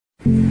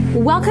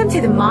Welcome to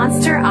the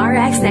Monster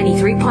RX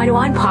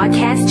 93.1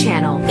 podcast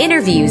channel.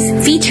 Interviews,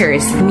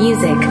 features,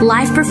 music,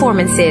 live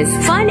performances,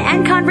 fun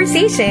and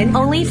conversation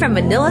only from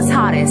Manila's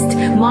hottest,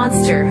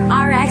 Monster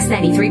RX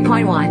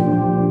 93.1.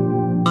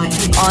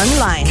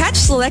 Online. Catch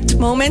select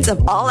moments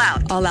of All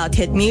Out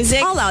hit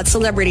music, All Out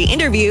celebrity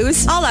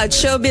interviews, All Out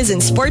showbiz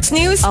and sports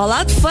news, All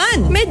Out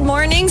fun.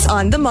 Mid-mornings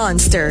on The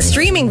Monster.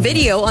 Streaming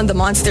video on The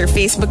Monster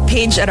Facebook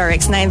page at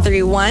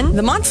RX931,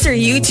 The Monster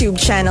YouTube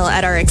channel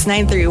at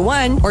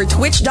RX931, or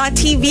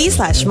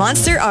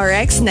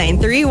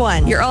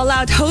twitch.tv/MonsterRX931. Your All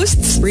Out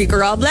hosts, Rico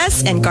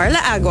Robles and Carla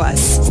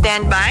Aguas.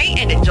 Stand by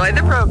and enjoy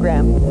the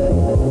program.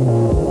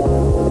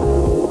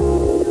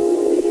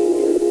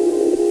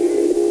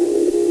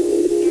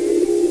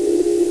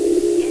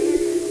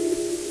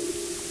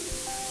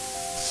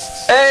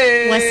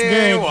 Hey, what's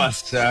good?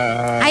 What's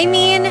up? I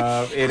mean,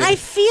 I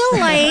feel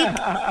like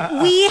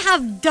we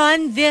have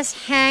done this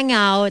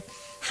hangout.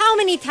 How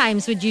many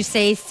times would you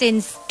say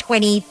since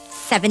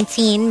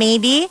 2017,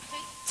 maybe?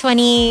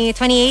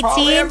 2018?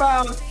 Probably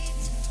about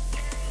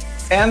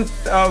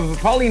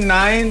probably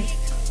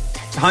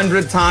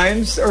 900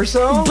 times or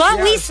so. But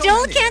yeah, we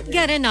still can't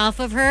get enough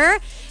of her.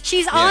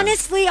 She's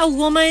honestly a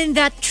woman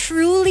that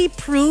truly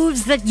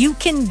proves that you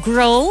can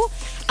grow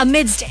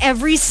amidst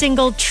every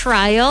single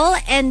trial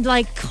and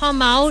like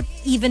come out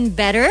even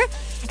better.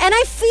 And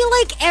I feel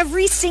like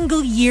every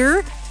single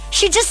year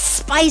she just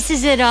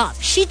spices it up.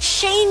 She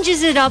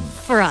changes it up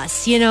for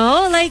us, you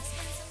know? Like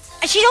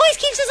she always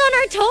keeps us on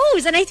our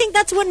toes, and I think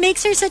that's what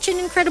makes her such an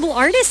incredible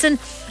artist. And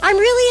I'm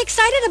really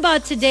excited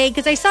about today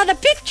because I saw the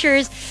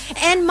pictures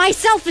and my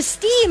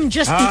self-esteem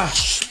just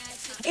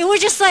it was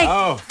just like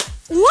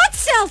what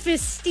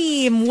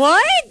self-esteem?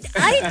 What?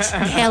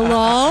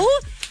 Hello?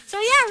 So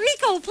yeah,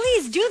 Rico,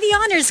 please do the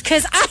honors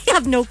because I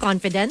have no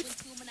confidence.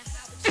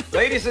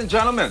 Ladies and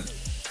gentlemen,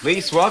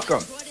 please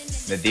welcome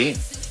Nadine.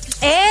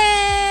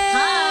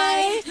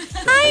 Hey!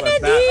 Hi,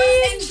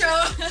 Nadine!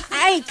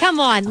 Hey, come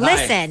on, Hi.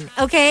 listen,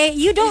 okay?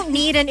 You don't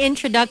need an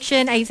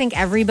introduction. I think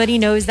everybody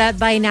knows that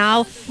by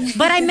now.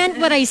 But I meant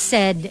what I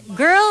said.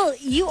 Girl,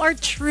 you are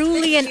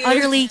truly and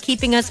utterly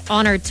keeping us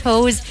on our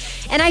toes.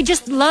 And I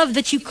just love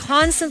that you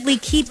constantly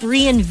keep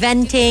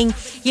reinventing,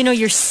 you know,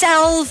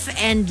 yourself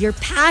and your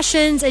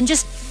passions and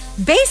just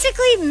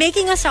basically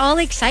making us all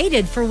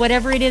excited for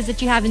whatever it is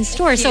that you have in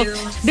store. So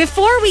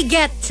before we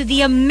get to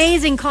the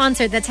amazing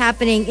concert that's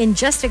happening in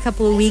just a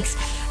couple of weeks,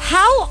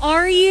 how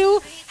are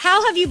you?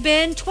 How have you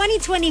been?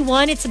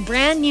 2021, it's a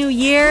brand new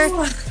year.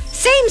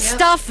 Same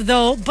stuff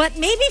though, but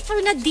maybe for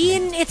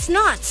Nadine, it's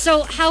not.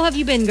 So how have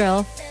you been,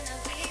 girl?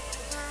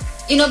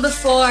 You know,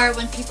 before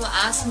when people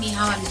ask me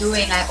how I'm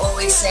doing, I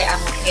always say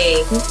I'm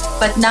okay.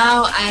 But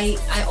now I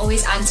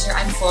always answer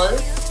I'm full.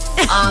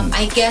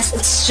 I guess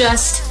it's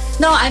just...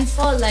 No, I'm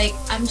full. Like,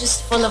 I'm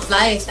just full of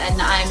life,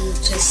 and I'm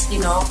just, you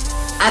know,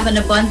 I have an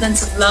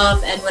abundance of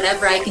love and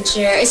whatever I can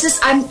share. It's just,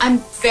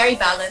 I'm very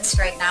balanced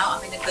right now.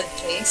 I'm in a good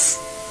place.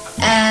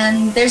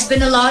 And there's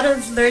been a lot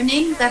of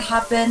learning that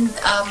happened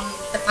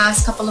the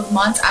past couple of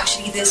months.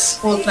 Actually, this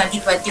whole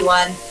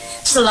 2021.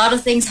 Just a lot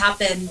of things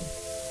happened.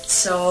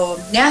 So,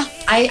 yeah,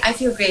 I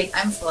feel great.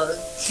 I'm full.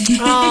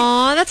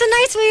 Oh, that's a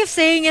nice way of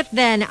saying it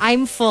then.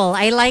 I'm full.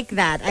 I like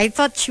that. I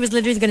thought she was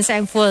literally going to say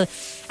I'm full,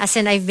 as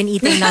in I've been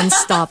eating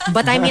nonstop.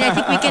 But I mean, I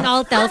think we can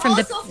all tell from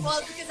the... I'm also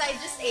full because I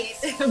just ate.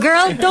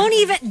 Girl,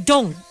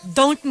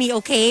 don't me,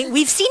 okay?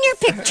 We've seen your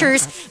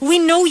pictures. We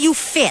know you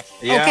fit,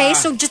 okay? Yeah.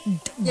 So just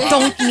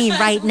don't me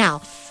right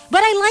now.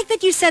 But I like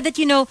that you said that,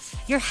 you know,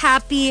 you're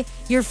happy,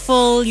 you're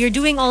full, you're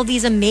doing all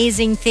these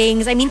amazing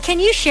things. I mean, can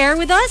you share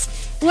with us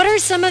what are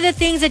some of the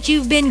things that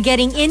you've been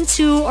getting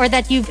into or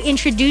that you've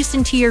introduced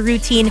into your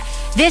routine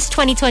this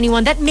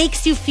 2021 that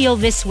makes you feel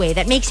this way,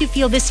 that makes you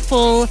feel this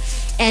full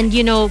and,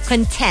 you know,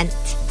 content?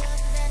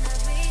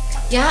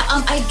 Yeah,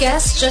 I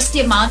guess just the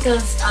amount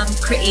of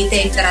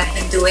creating that I've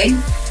been doing,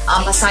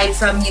 aside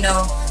from, you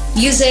know,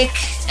 music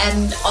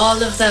and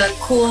all of the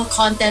cool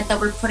content that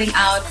we're putting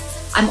out.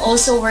 I'm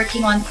also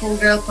working on Cool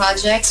Girl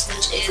Projects,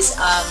 which is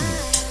a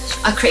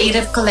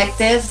creative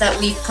collective that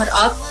we put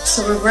up.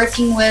 So we're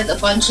working with a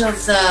bunch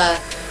of the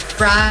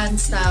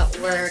brands that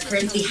we're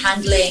currently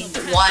handling.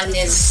 One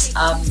is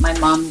my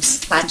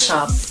mom's plant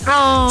shop.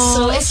 Oh.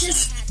 So it's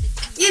just,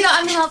 you know,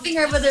 I'm helping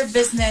her with her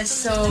business.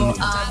 So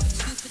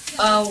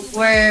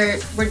we're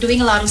doing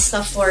a lot of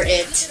stuff for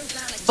it.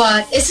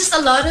 But it's just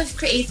a lot of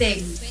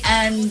creating.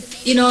 And,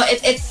 you know,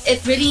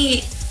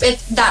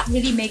 that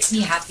really makes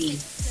me happy.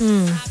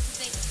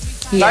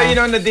 Now, you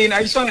know, Nadine,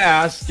 I just want to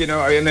ask, you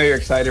know, I know you're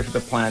excited for the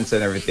plans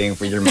and everything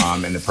for your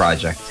mom and the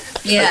project.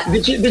 Yeah.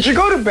 Did you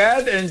go to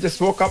bed and just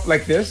woke up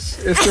like this?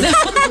 It's so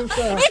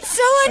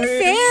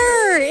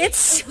unfair. It's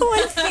so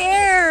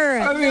unfair.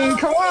 I mean,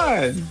 come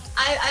on.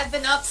 I've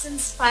been up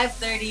since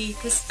 5:30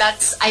 because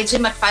I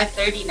gym at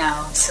 5:30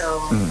 now.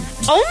 So.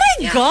 Oh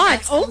my God.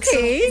 that's also,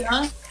 Okay. you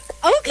know,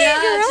 Okay,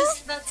 yeah, girl.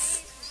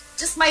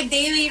 just my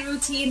daily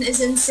routine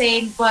is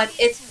insane, but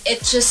it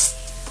just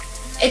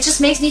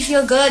makes me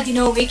feel good, you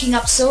know, waking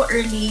up so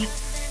early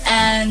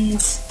and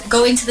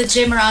going to the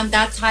gym around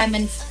that time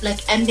and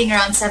like ending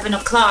around 7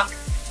 o'clock.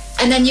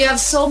 And then you have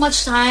so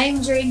much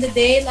time during the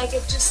day, like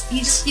you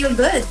just feel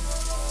good.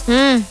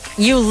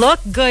 You look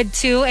good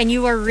too, and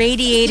you are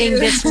radiating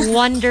this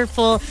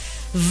wonderful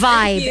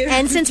vibe.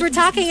 And since we're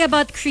talking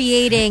about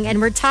creating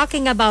and we're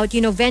talking about,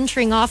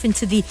 venturing off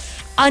into the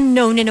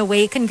unknown in a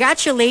way,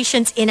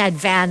 congratulations in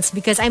advance,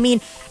 because I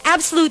mean,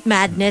 Absolute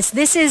Madness,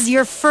 this is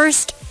your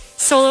first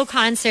solo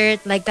concert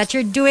like that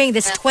you're doing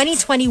this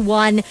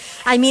 2021.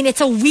 I mean,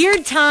 it's a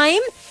weird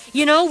time.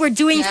 We're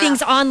doing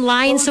things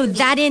online, so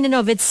that in and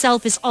of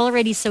itself is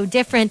already so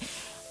different.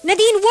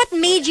 Nadine, what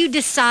made you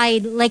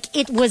decide like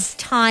it was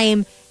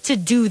time to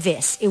do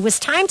this? It was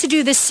time to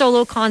do this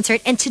solo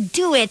concert and to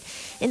do it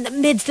in the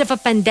midst of a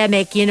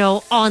pandemic,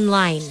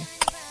 online.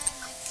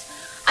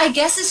 I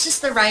guess it's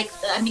just the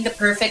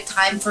perfect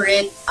time for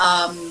it.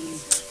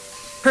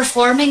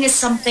 Performing is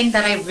something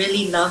that I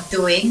really love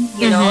doing,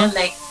 you know,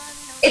 like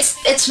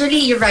it's really,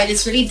 you're right,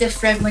 it's really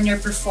different when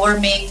you're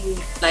performing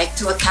like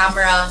to a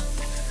camera,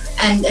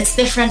 and it's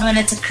different when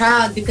it's a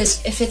crowd,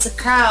 because if it's a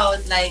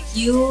crowd, like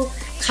you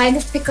kind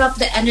of pick up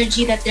the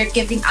energy that they're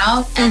giving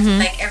out, and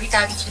like every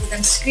time you hear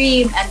them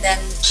scream and then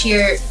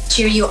cheer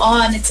you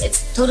on,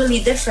 it's totally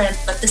different.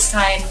 But this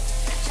time,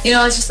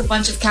 it's just a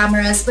bunch of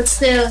cameras, but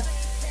still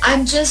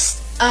I'm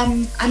just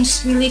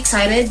really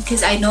excited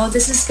because I know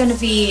this is going to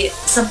be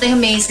something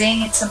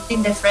amazing. It's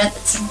something different.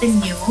 It's something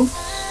new.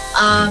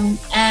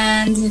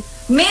 And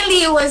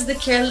mainly it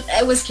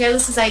was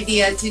Careless's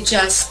idea to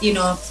just,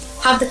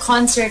 have the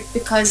concert,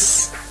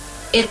 because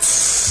it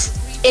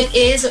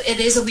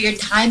is a weird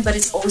time, but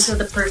it's also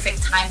the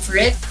perfect time for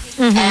it.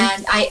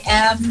 And I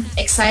am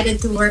excited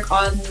to work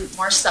on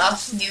more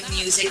stuff, new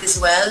music as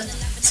well.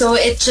 So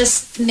it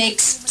just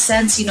makes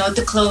sense,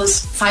 to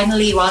close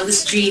finally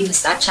Wildest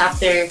Dreams, that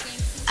chapter,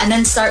 and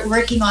then start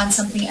working on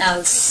something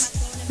else.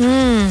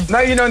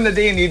 Now,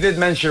 Nadine, you did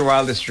mention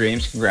Wildest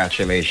Dreams.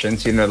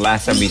 Congratulations.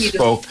 Last time we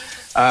spoke,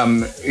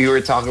 you were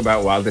talking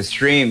about Wildest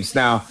Dreams.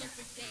 Now,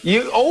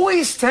 you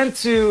always tend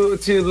to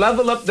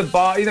level up the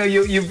bar.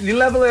 You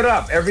level it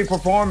up every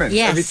performance,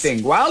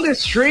 everything.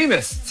 Wildest Dream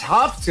is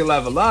tough to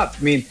level up.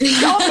 I mean,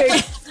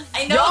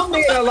 y'all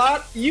made a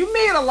lot. You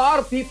made a lot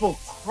of people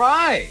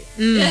cry.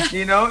 In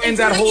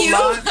that whole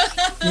line.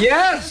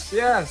 Yes.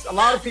 A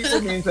lot of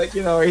people means like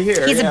are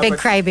here. He's a big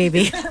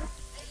crybaby.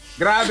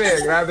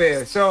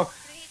 Grabe. So,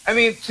 I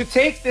mean, to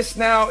take this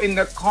now in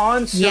the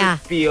concert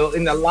feel,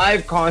 in the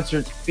live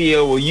concert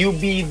feel, will you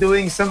be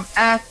doing some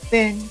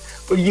acting?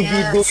 Will you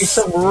be doing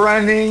some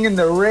running in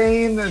the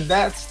rain and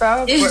that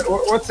stuff?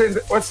 What's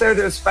there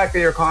to expect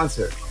at your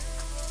concert?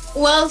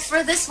 Well,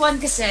 for this one,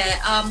 kasi,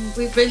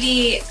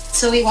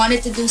 we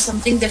wanted to do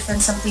something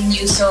different, something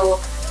new. So,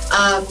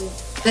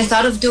 they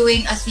thought of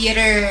doing a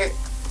theater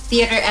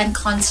and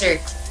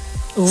concert.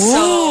 Ooh.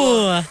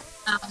 So,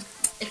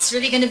 it's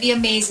really going to be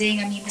amazing.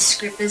 I mean, the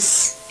script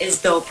is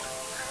dope.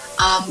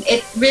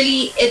 It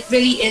really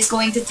is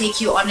going to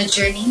take you on a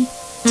journey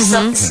to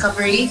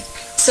self-discovery.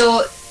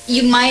 So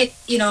you might,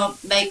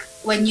 like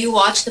when you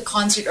watch the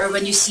concert or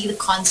when you see the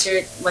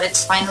concert, when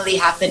it's finally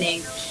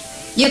happening,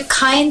 you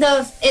kind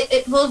of,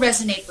 it will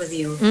resonate with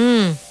you.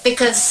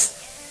 Because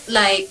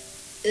like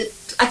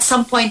at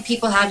some point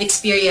people have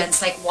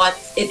experienced like what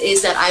it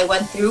is that I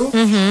went through.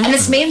 And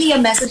it's mainly a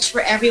message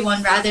for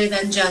everyone rather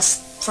than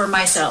just for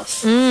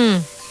myself.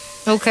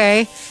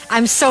 Okay.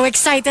 I'm so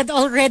excited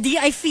already.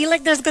 I feel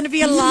like there's going to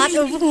be a lot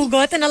of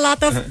hugot and a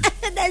lot of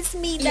that's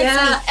me.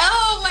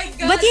 Oh my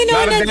God. But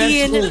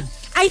Nadine,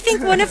 I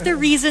think one of the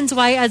reasons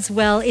why as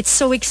well it's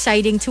so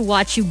exciting to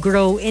watch you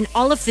grow in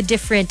all of the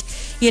different,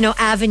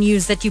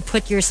 avenues that you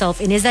put yourself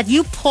in is that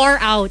you pour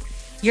out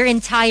your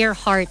entire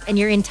heart and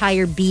your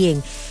entire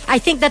being. I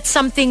think that's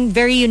something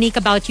very unique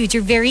about you.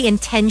 You're very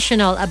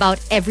intentional about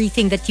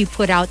everything that you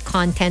put out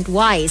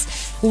content-wise.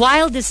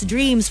 Wildest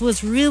Dreams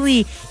was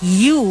really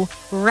you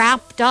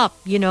wrapped up,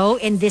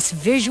 in this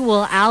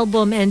visual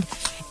album. And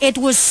it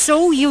was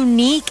so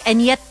unique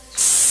and yet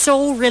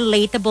so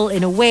relatable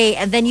in a way.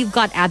 And then you've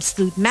got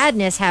Absolute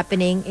Madness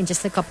happening in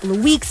just a couple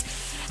of weeks.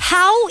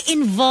 How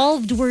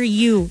involved were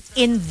you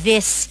in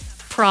this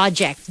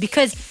project?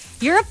 Because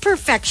you're a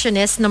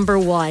perfectionist, number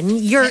one.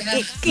 You're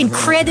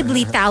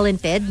incredibly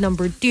talented,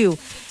 number two.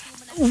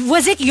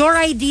 Was it your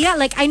idea?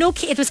 Like, I know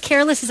it was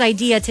Careless's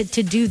idea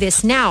to do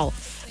this now.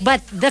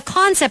 But the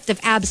concept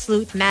of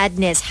Absolute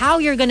Madness, how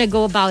you're going to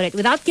go about it,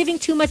 without giving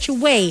too much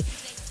away,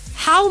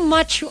 how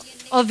much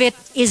of it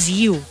is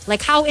you?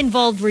 Like, how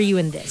involved were you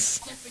in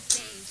this?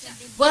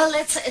 Well,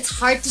 it's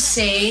hard to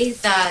say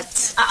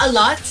that a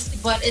lot,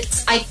 but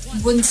I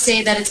wouldn't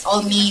say that it's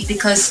all me,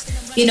 because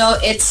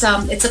it's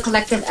a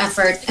collective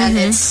effort, and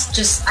it's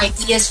just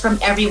ideas from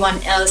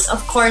everyone else.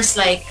 Of course,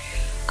 like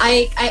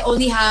I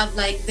only have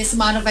like this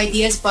amount of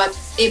ideas, but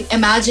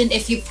imagine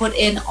if you put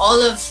in all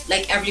of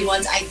like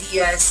everyone's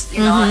ideas.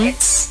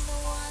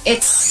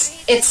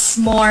 It's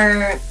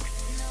more,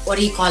 what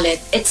do you call it?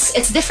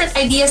 It's different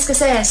ideas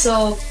kasi.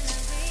 So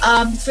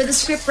For the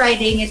script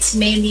writing, it's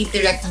mainly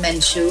Direct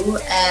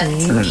Menchu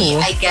and me,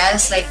 I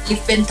guess. Like,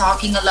 we've been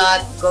talking a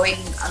lot, going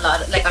a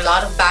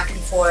lot of back and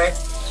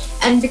forth.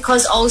 And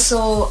because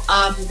also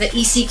the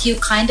ECQ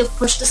kind of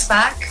pushed us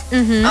back.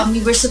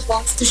 We were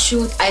supposed to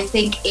shoot, I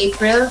think,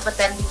 April, but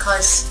then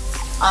because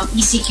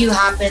ECQ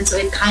happened, so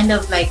it kind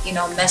of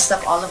messed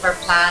up all of our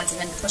plans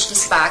and then pushed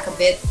us back a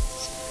bit.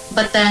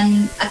 But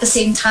then at the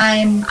same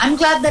time, I'm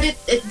glad that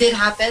it did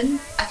happen.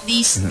 At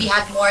least we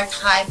had more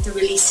time to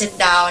really sit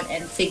down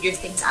and figure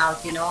things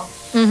out,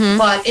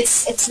 But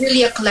it's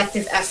really a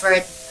collective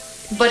effort.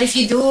 But if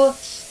you do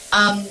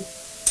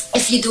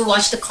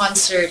watch the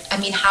concert, I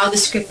mean, how the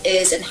script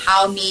is and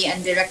how me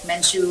and Direct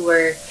Menchu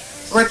were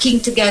working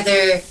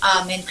together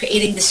in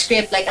creating the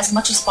script, like as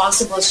much as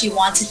possible, she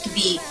wants it to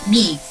be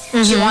me.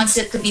 She wants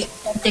it to be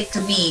authentic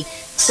to me.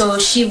 So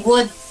she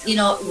would,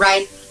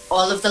 write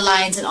all of the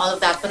lines and all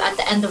of that. But at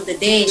the end of the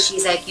day,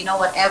 she's like,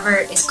 whatever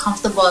is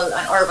comfortable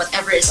or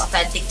whatever is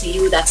authentic to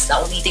you, that's the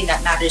only thing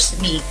that matters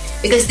to me.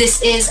 Because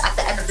this is, at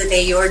the end of the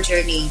day, your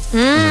journey.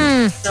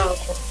 So,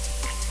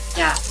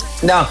 yeah.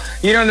 Now,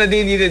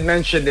 Nadine, you did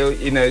mention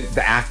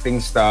the acting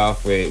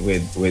stuff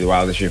with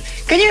Wildest Dream.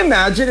 Can you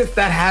imagine if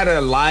that had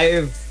a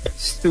live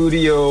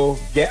studio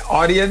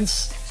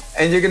audience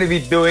and you're going to be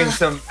doing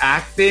some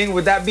acting?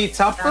 Would that be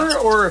tougher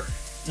or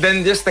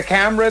than just the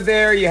camera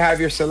there? You have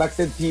your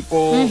selected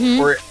people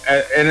or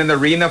in an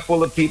arena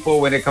full of people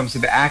when it comes to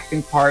the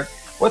acting part.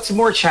 What's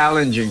more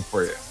challenging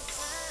for you?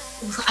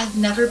 I've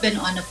never been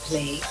on a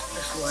play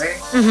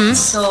before,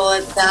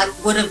 so that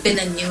would have been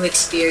a new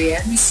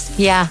experience.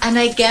 Yeah. And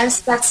I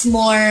guess that's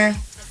more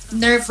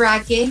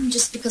nerve-wracking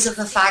just because of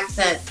the fact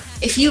that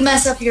if you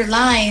mess up your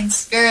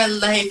lines, girl,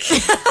 like,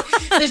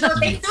 there's no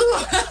take two.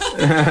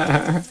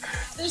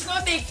 There's no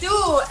take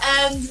two.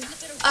 And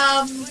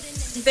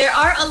there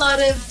are a lot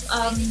of,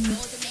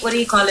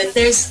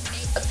 there's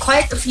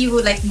quite a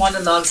few, like,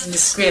 monologues in the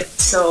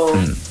script, so...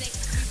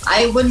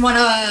 I wouldn't want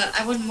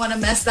to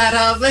mess that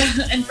up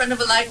in front of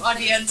a live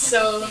audience.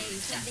 So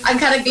I'm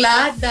kind of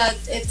glad that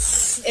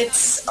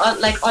it's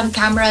like on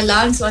camera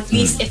lang. So at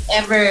least if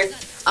ever,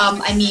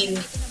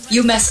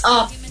 you mess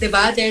up,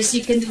 diba?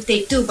 You can do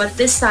take two. But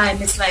this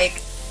time it's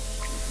like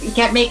you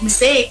can't make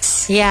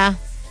mistakes. Yeah.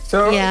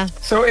 So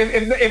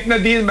if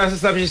Nadine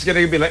messes up, she's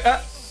gonna be like,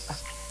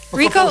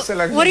 Rico,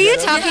 what are you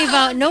talking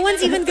about? No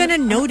one's even gonna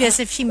notice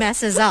if she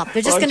messes up.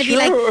 They're just gonna be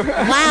like,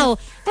 wow.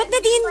 But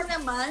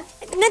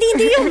Nadine,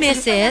 do you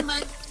miss it?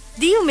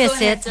 Do you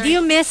miss it? Do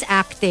you miss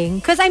acting?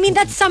 Because I mean,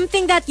 that's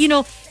something that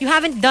you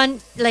haven't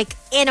done like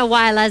in a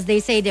while, as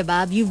they say,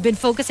 diba? You've been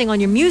focusing on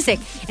your music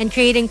and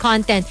creating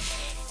content.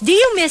 Do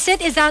you miss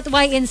it? Is that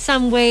why in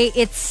some way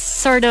it's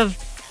sort of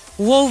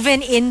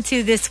woven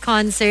into this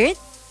concert?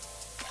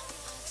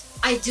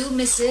 I do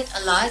miss it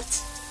a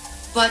lot.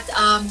 But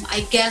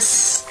I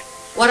guess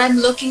what I'm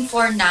looking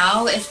for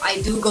now, if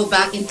I do go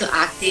back into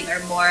acting, are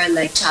more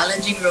like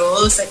challenging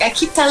roles. Like I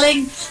keep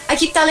telling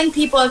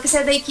people, because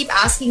they keep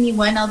asking me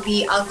when I'll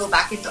go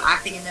back into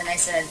acting, and then I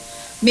said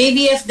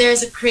maybe if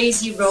there's a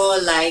crazy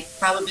role, like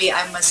probably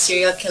I'm a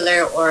serial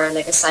killer or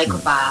like a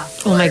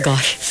psychopath. Oh my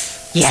gosh,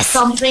 yes,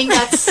 something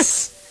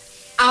that's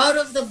out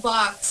of the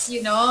box.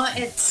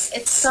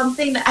 It's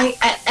something that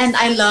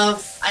I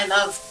love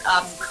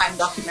crime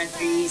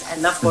documentaries. I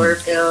love horror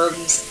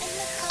films.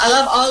 I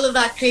love all of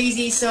that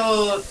crazy.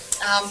 So,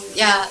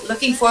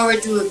 looking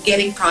forward to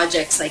getting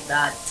projects like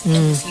that in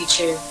the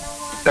future.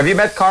 Have you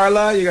met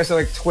Carla? You guys are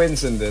like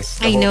twins in this.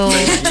 I know.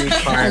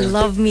 I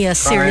love me a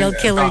serial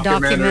killer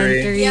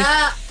documentary.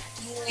 Yeah.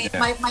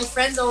 My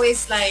friends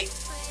always like,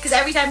 because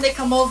every time they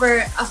come over,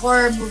 a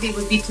horror movie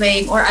would be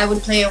playing, or I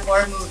would play a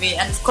horror movie.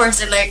 And of course,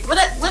 they're like,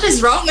 what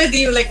is wrong with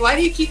you? Like, why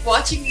do you keep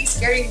watching these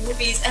scary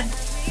movies? And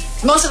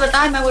most of the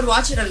time, I would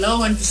watch it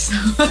alone. So.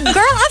 Girl,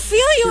 I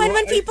feel you. And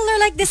when people are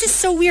like, "This is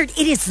so weird,"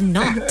 it is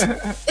not.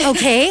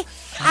 Okay,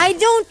 I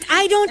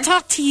don't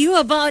talk to you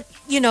about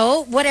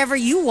whatever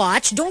you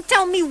watch. Don't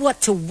tell me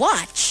what to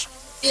watch.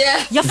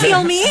 Yeah, you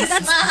feel me?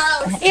 That's my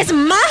house. It's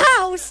my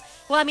house.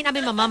 Well, I mean, I'm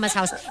in my mama's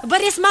house,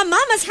 but it's my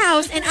mama's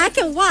house, and I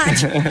can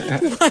watch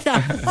what I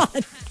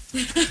want.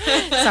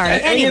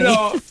 Sorry. Anyway.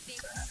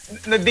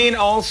 And Nadine,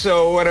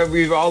 also, what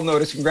we've all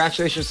noticed,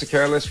 congratulations to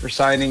Careless for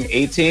signing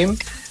A-Team.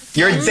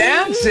 Your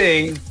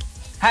dancing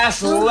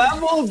has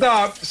leveled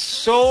up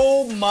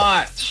so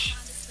much.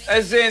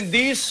 As in, do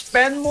you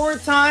spend more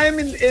time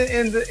in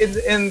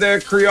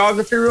the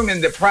choreography room, in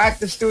the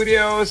practice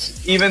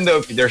studios, even though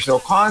there's no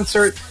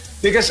concert?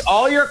 Because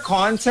all your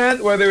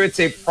content, whether it's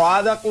a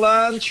product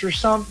launch or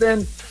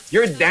something,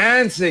 your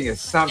dancing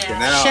is something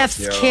else.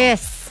 Chef's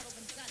kiss.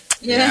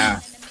 Yeah.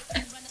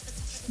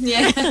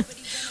 Yeah.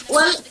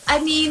 Well,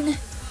 I mean,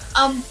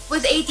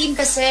 with A-Team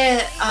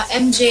kasi,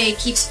 MJ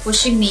keeps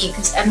pushing me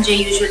because MJ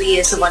usually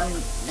is the one,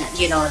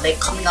 like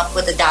coming up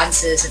with the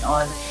dances and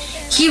all.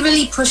 He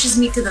really pushes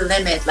me to the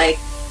limit. Like,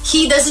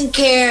 he doesn't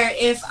care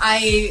if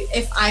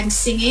I'm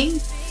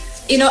singing.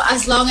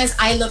 as long as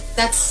I look,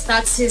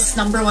 that's his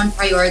number one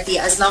priority.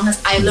 As long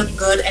as I look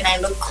good and I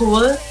look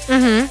cool,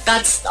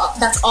 that's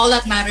all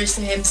that matters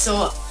to him.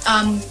 So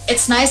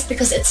it's nice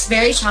because it's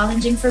very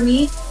challenging for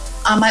me.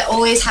 I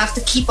always have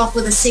to keep up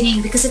with the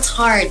singing because it's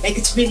hard. Like,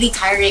 it's really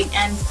tiring.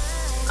 And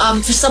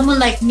for someone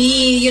like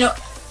me,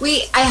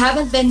 I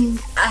haven't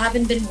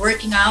been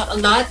working out a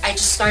lot. I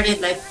just started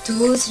like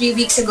 2-3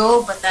 weeks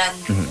ago, but then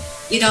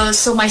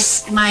so my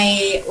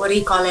what do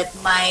you call it?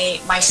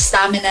 My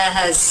stamina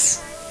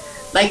has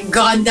like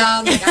gone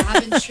down. Like, I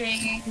haven't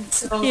trained,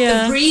 so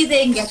the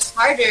breathing gets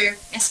harder,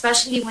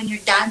 especially when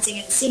you're dancing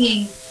and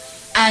singing.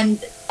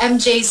 And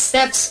MJ's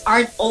steps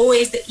aren't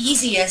always the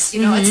easiest.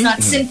 It's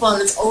not simple.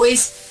 It's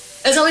always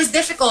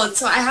difficult.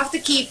 So I have to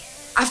keep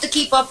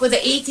up with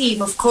the A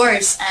team, of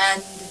course.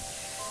 And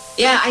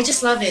yeah, I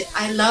just love it.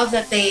 I love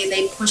that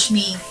they push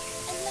me.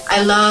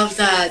 I love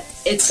that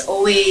it's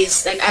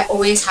always like I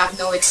always have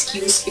no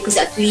excuse because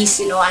at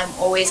least I'm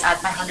always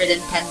at my 110%.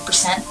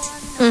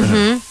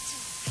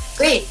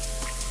 Great.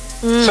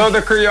 So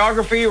the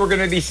choreography, we're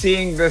gonna be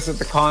seeing this at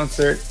the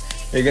concert.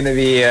 You're gonna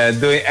be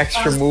doing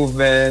extra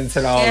movements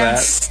and all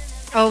that.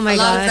 Oh my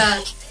god!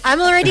 That. I'm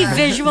already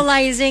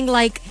visualizing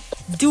like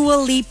Dua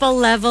Lipa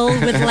level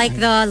with like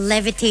the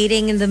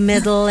levitating in the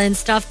middle and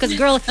stuff. Because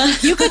girl,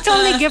 you could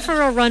totally give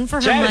her a run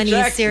for her money.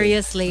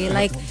 Seriously,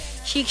 like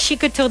she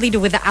could totally do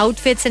with the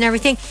outfits and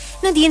everything.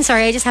 Nadine,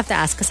 sorry, I just have to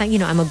ask because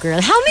I'm a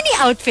girl. How many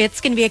outfits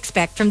can we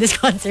expect from this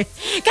concert?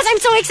 Because I'm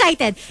so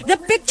excited. The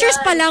pictures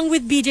pa lang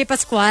with BJ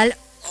Pascual.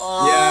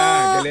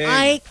 Oh, galing.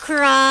 I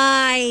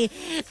cry.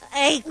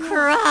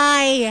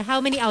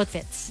 How many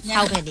outfits? Yeah.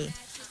 How many?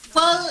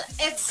 Well,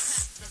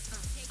 it's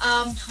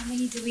how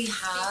many do we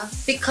have?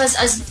 Because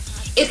as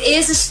it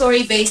is a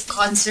story-based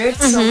concert,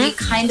 so we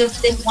kind of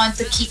didn't want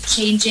to keep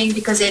changing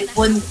because it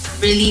wouldn't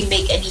really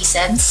make any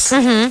sense.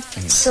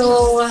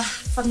 So,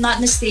 if I'm not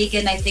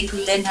mistaken, I think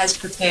Lynn has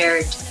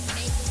prepared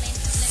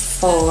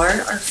 4 or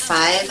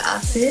 5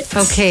 outfits.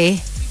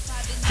 Okay.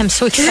 I'm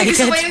so excited.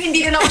 Gusto ko yung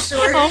hindi rin ako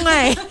sure. Oo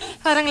nga eh.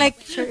 Parang like,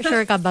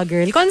 sure ka ba,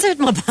 girl? Concert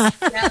mo ba?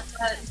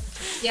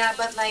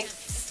 but like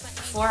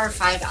 4 or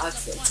 5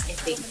 outfits, I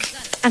think.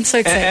 I'm so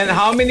excited. And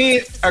how many?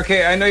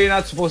 Okay, I know you're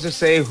not supposed to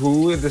say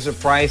who the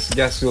surprise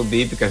guest will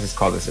be because it's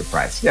called a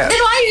surprise. Yeah. Then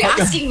why are you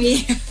asking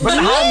me? But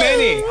how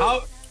many?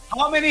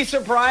 How many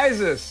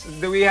surprises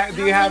do we have?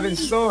 Do you have in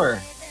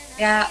store?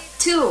 Yeah,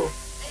 2.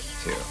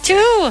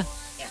 Two.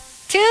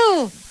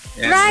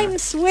 Yeah.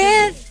 Rhymes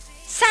with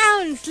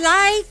sounds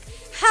like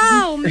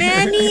how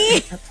many?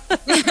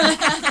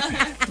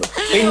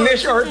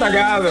 English or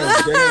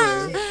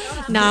Tagalog?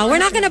 No, we're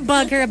not gonna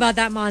bug her about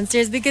that,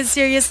 Monsters, because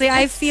seriously,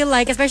 I feel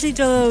like, especially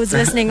to those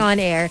listening on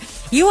air,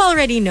 you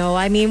already know.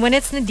 I mean, when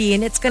it's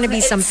Nadine, it's gonna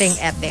be something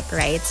epic,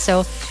 right?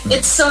 So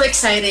it's so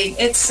exciting.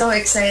 It's so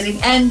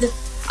exciting, and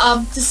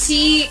to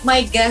see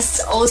my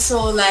guests also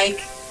like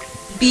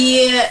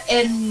be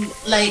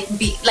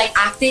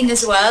acting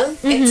as well.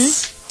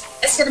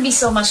 It's gonna be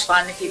so much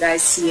fun if you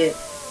guys see it.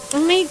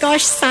 oh my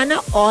gosh, sana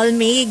all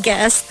may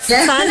guests.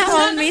 Sana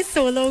all may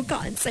solo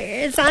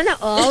concerts. Sana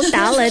all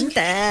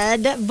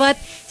talented. But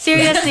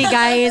seriously,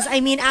 guys, I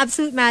mean,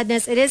 Absolute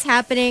Madness, it is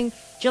happening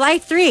July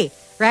 3,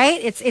 right?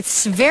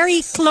 It's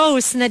very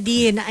close,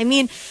 Nadine. I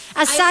mean,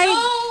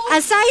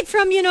 aside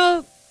from,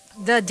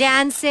 the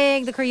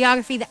dancing, the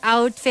choreography, the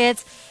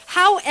outfits,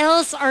 how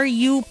else are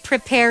you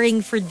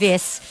preparing for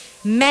this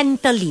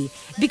mentally?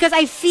 Because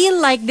I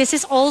feel like this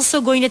is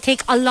also going to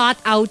take a lot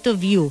out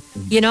of you,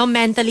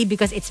 mentally,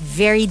 because it's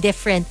very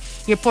different.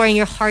 You're pouring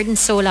your heart and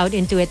soul out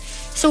into it.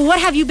 So what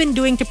have you been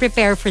doing to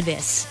prepare for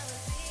this?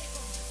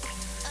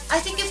 I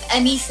think if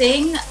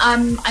anything,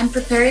 I'm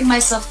preparing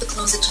myself to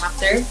close a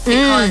chapter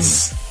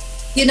because,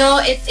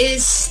 it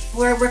is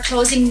where we're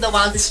closing the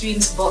Wildest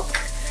Dreams book.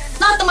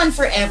 Not the one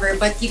forever,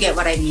 but you get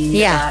what I mean.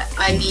 Yeah.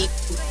 I mean,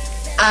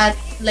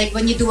 like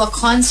when you do a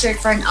concert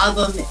for an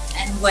album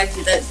and when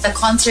the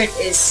concert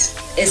is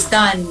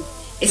done,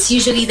 it's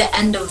usually the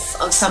end of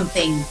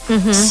something.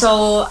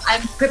 So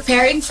I'm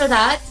preparing for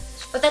that,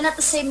 but then at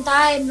the same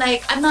time,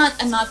 like I'm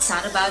not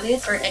sad about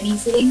it or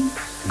anything.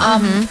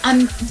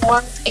 I'm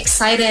more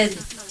excited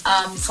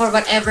for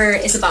whatever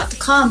is about to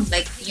come,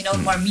 like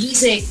more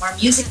music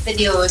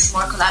videos,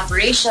 more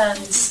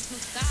collaborations.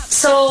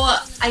 So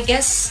I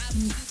guess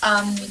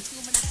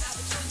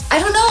I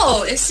don't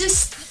know, it's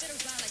just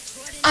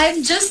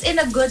I'm just in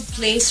a good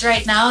place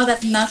right now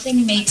that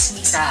nothing makes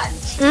me sad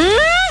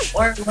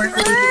or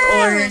worried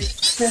or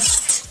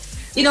just,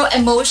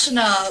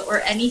 emotional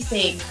or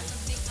anything.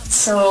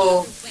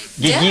 So,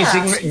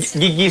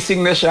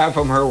 Gigising na siya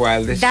from her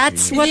wildest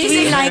That's dreams. what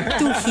we like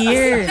to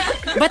hear.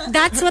 But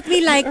that's what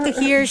we like to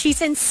hear.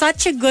 She's in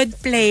such a good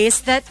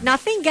place that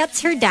nothing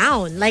gets her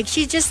down. Like,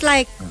 she's just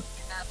like,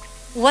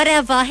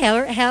 whatever,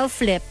 hell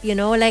flip,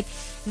 Like,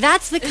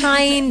 that's the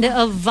kind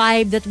of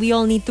vibe that we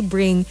all need to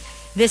bring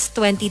this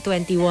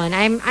 2021.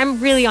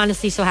 I'm really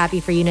honestly so happy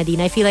for you, Nadine.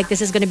 I feel like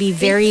this is going to be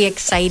very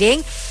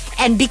exciting.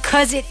 And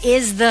because it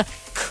is the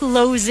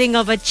closing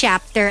of a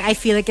chapter. I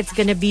feel like it's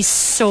gonna be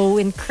so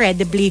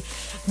incredibly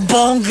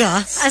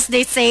bongga, as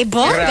they say,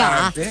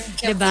 bongga.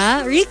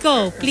 Diba?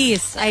 Rico,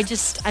 please.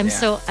 I'm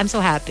so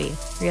happy,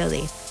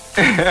 really.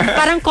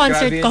 Parang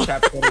concert ko.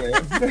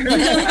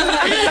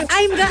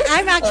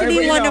 I'm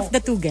actually one of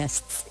the two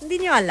guests.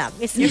 Hindi nyo alam.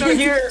 You know,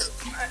 here,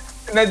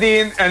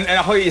 Nadine, and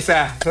ako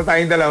isa sa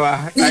tayong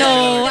dalawa.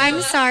 No,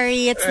 I'm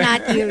sorry. It's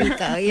not you,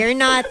 Rico. You're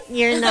not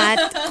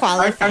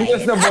qualified. I'm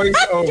just the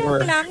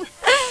voiceover.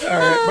 All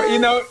right. But you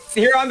know,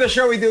 here on the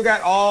show, we do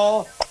got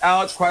all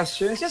out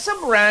questions. Just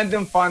some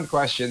random fun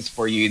questions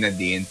for you,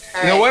 Nadine.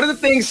 You know, one of the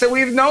things that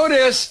we've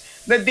noticed,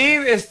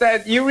 Nadine, is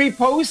that you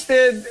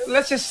reposted,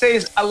 let's just say,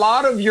 a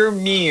lot of your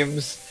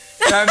memes.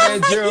 Na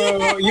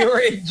medyo, you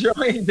were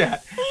enjoying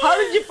that. How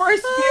did you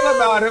first feel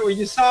about it when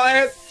you saw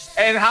it?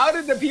 And how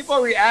did the people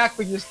react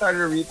when you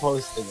started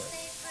reposting it?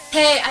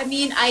 Hey, I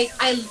mean, I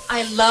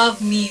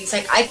love memes.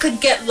 Like, I could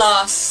get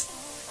lost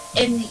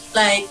in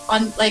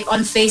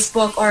on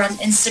Facebook or on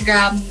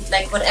Instagram,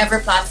 like whatever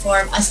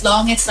platform, as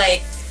long as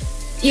like,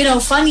 you know,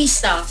 funny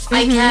stuff.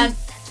 I can't,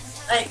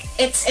 like,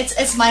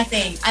 it's my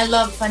thing. I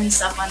love funny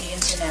stuff on the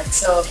internet.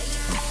 So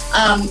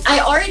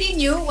I already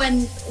knew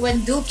when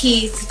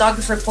Dookie,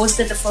 photographer,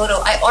 posted the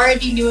photo, I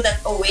already knew that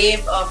a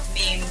wave of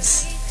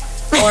memes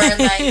or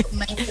like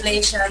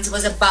manipulations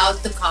was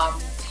about to come.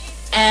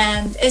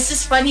 And it's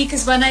just funny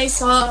because when I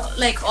saw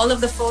like all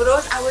of the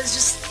photos, I was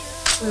just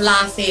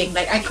laughing.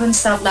 Like, I couldn't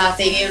stop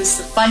laughing. It was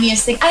the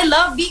funniest thing. I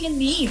love being in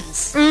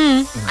memes.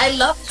 I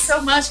love it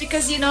so much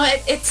because, you know,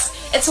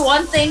 it's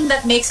one thing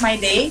that makes my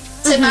day.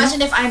 So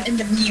imagine if I'm in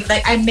the meme,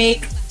 like I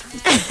make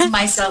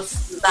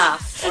myself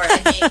laugh or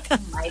I make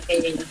my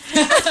day.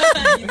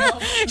 You know?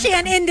 She's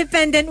an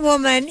independent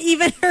woman.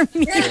 Even her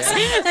memes,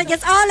 like,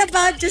 it's all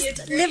about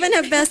just living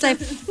her best life.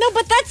 No,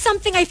 but that's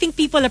something I think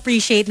people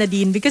appreciate,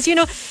 Nadine, because, you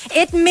know,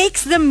 it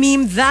makes the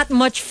meme that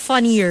much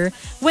funnier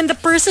when the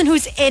person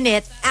who's in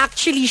it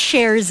actually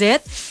shares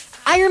it.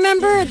 I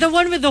remember the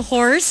one with the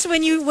horse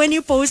when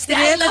you posted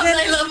it. I love it.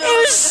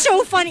 It was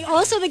so funny.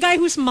 Also, the guy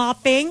who's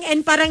mopping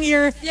and parang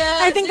you're. Yeah,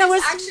 I think that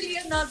was actually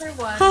another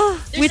one.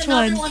 There's which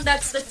another one? one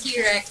that's the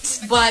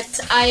T-Rex, but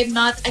I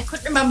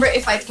couldn't remember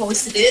if I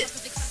posted it.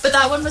 But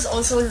that one was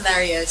also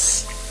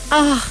hilarious.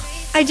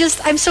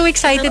 I'm so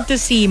excited to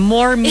see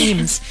more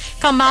memes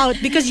come out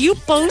because you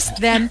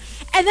post them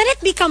and then it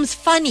becomes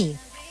funny.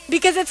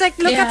 Because it's like,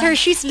 look at her.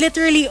 She's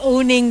literally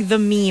owning the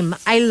meme.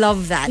 I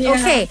love that. Yeah,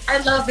 okay. I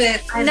love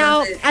it.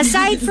 Now,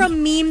 aside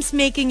from memes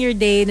making your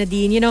day,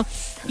 Nadine, you know,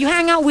 you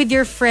hang out with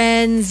your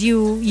friends.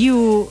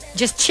 You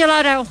just chill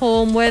out at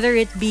home, whether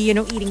it be, you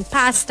know, eating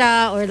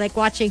pasta or like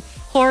watching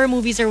horror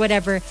movies or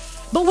whatever.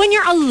 But when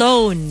you're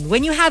alone,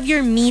 when you have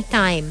your me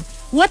time,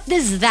 what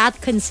does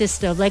that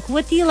consist of? Like,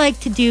 what do you like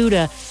to do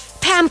to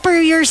pamper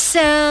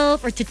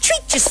yourself or to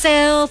treat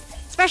yourself,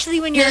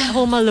 especially when you're at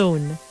home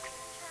alone?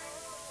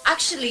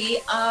 Actually,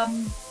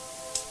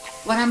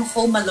 when I'm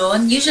home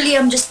alone, usually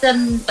I'm just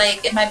in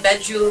my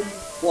bedroom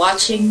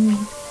watching.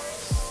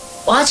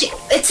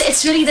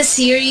 It's really the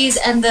series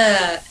and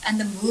the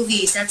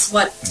movies. That's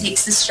what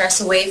takes the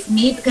stress away from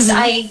me because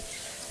I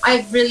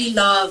really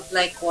love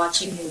like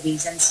watching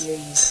movies and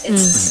series.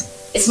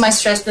 It's my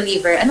stress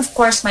reliever, and of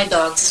course my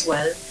dogs as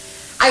well.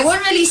 I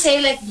won't really say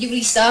like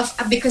beauty stuff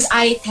because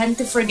I tend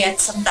to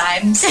forget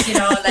sometimes. You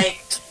know, like.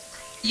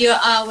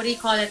 What do you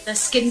call it? The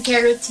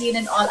skincare routine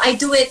and all. I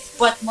do it,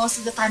 but most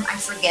of the time I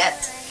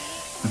forget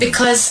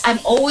because I'm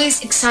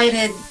always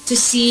excited to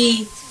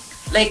see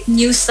like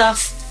new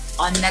stuff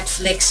on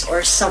Netflix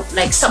or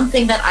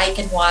something that I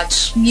can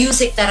watch,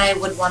 music that I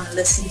would want to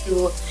listen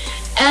to,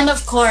 and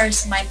of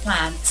course my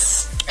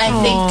plants. I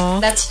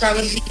think that's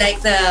probably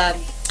like the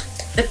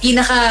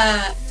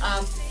pinaka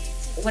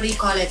what do you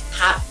call it?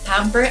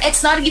 Pamper.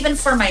 It's not even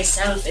for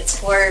myself. It's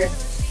for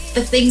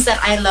the things that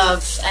I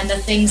love and the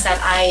things that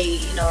I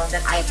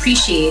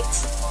appreciate.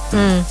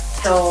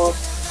 So,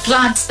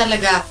 plants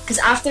talaga. Because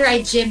after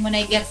I gym, when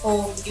I get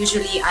home,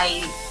 usually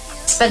I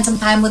spend some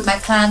time with my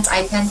plants.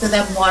 I tend to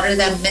them, water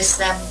them, mist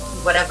them,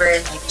 whatever.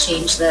 Like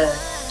change the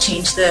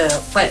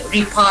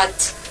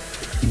repot.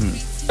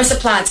 What's the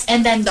plants?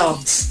 And then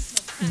dogs.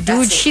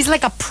 Dude, she's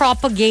like a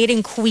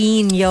propagating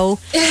queen, yo.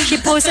 She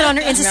posted on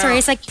her Insta story,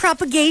 it's like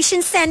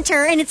propagation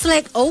center, and it's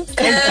like,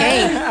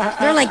 okay.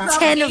 There are like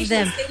 10 of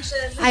them.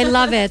 I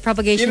love it,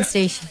 propagation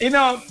station. You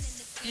know,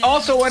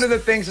 also one of the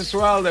things as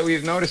well that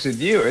we've noticed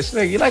with you is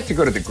like you like to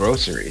go to the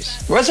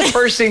groceries. What's the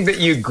first thing that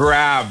you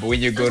grab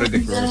when you go to the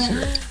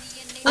grocery?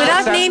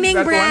 Without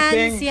naming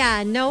brands,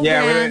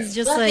 brands,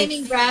 just without like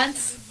naming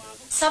brands,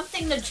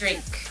 something to drink,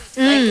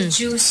 like a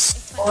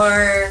juice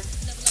or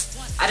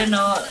I don't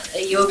know,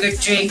 a yogurt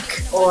drink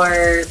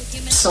or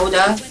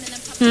soda.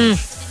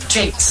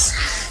 Drinks.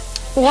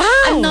 Wow.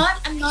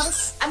 I'm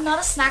not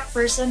a snack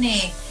person.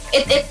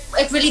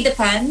 It really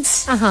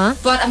depends.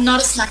 But I'm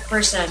not a snack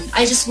person.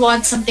 I just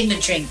want something to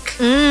drink.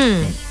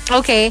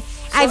 Okay.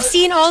 I've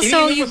seen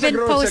also Iniinom mo you've sa been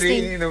grocery,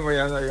 posting. iniinom mo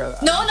yan.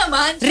 No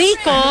naman.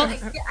 Rico.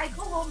 I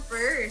go home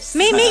first.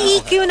 May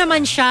EQ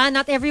naman siya.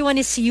 Not everyone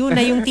is you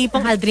na yung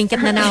tipong I'll drink it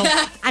na now.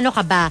 Ano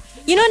ka ba?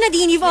 You know,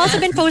 Nadine, you've also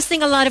been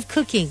posting a lot of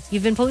cooking.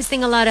 You've been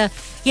posting a lot of,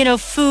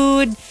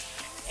 food.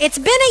 It's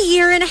been a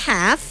year and a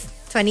half,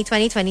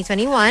 2020,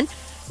 2021.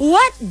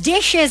 What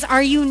dishes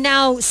are you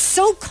now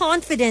so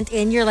confident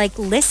in? You're like,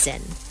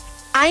 listen,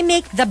 I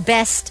make the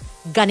best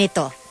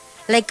ganito.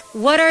 Like,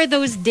 what are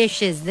those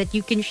dishes that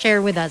you can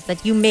share with us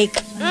that you make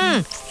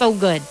so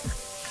good?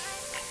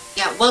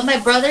 Yeah, well, my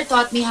brother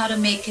taught me how to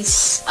make his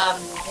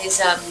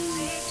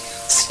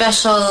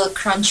special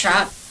crunch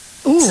wrap.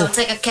 Ooh. So it's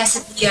like a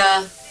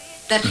quesadilla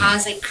that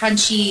has like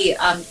crunchy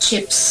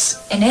chips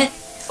in it.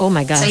 Oh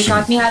my gosh. So he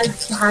taught me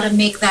how to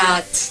make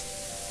that,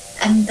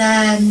 and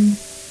then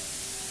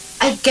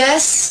I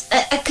guess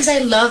because I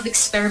love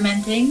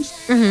experimenting.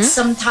 Mm-hmm.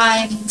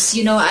 Sometimes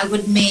I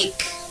would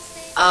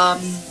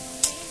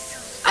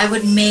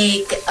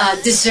make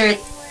dessert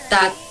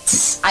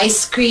that's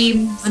ice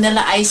cream,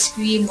 vanilla ice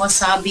cream,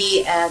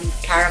 wasabi, and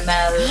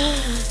caramel.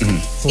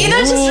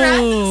 Just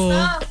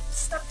random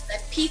stuff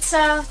like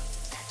pizza,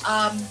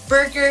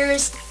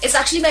 burgers. It's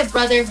actually my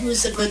brother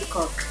who's a good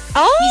cook.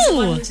 Oh, he's the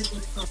one who's a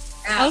good cook.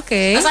 Yeah.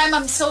 Okay. Because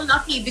I'm so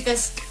lucky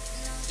because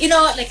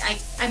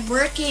I'm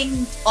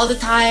working all the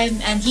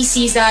time, and he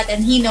sees that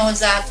and he knows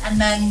that, and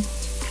then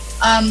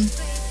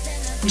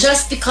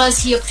just because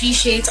he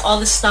appreciates all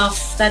the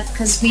stuff that,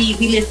 because we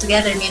live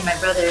together, me and my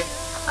brother.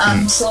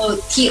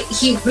 So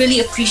he really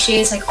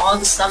appreciates like all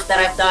the stuff that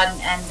I've done,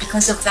 and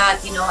because of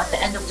that, at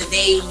the end of the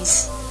day,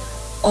 he's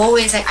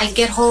always like, I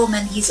get home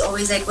and he's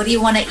always like, what do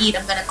you want to eat?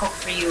 I'm gonna cook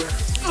for you.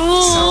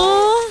 Aww.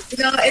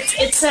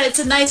 So it's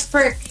a nice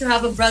perk to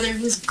have a brother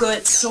who's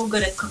so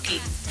good at cooking.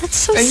 That's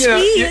so And,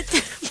 sweet.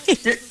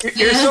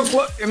 You're so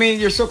close. I mean,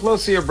 you're so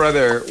close to your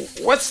brother.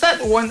 What's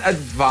that one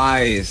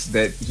advice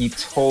that he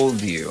told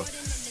you?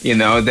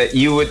 That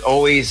you would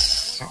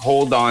always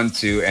hold on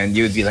to, and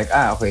you would be like,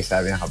 okay,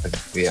 sabi ng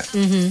kapatid ko yan.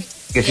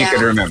 If you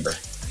could remember.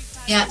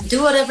 Yeah,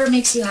 do whatever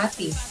makes you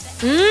happy.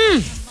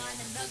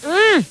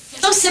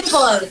 So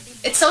simple.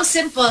 It's so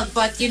simple,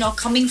 but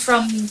coming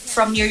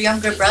from your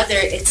younger brother,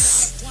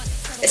 it's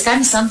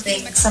kind of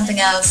something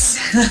else.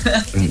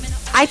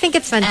 I think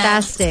it's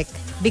fantastic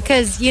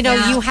because you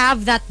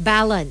have that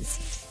balance.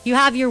 You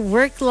have your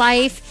work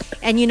life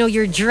and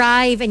your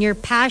drive and your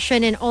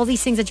passion and all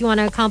these things that you want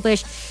to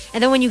accomplish.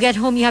 And then when you get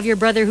home, you have your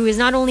brother who is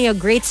not only a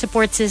great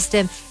support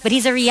system, but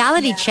he's a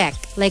reality check.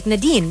 Like,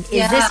 Nadine,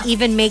 is this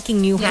even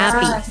making you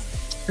happy?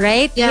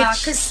 Right? Yeah,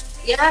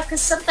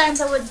 because sometimes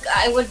I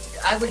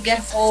would get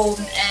home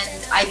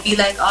and I'd be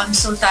like, oh, I'm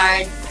so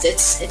tired.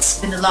 It's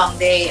been a long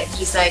day, and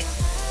he's like,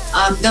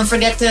 don't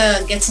forget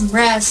to get some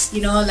rest.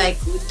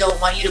 Like, we don't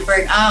want you to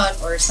burn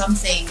out or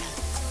something.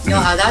 You know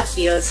how that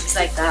feels. It's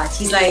like that.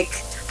 He's like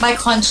my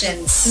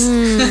conscience.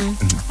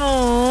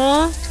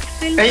 Aww.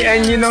 And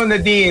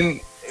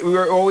Nadine,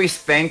 we're always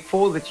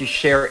thankful that you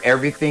share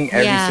everything,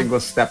 every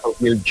single step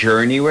of your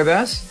journey with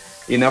us.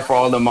 For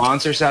all the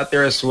monsters out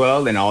there as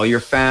well, and all your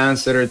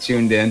fans that are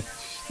tuned in.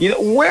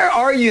 Where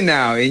are you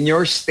now in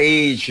your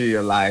stage of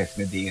your life,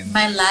 Nadine?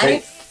 My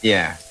life?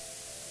 Yeah.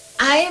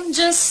 I am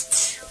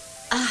just,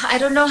 I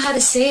don't know how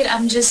to say it.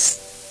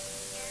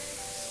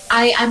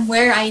 I'm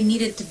where I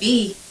needed to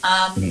be.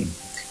 I'm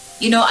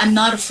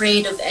not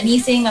afraid of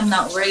anything. I'm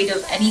not worried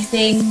of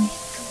anything.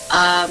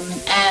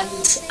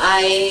 And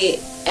I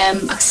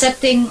am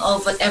accepting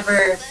of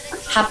whatever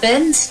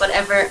happens,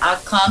 whatever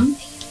outcome.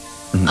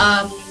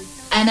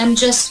 And I'm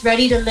just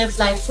ready to live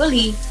life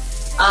fully,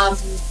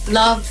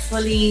 love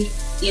fully,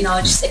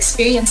 just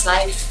experience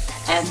life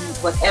and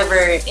whatever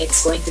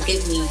it's going to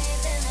give me.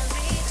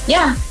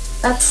 Yeah,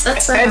 that's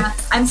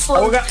I'm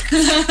full.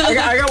 I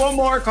got one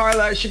more,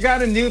 Carla. She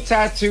got a new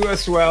tattoo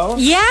as well.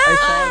 Yeah. I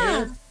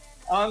saw it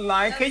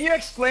online. Can you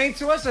explain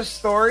to us the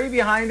story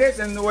behind it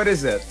and what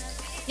is it?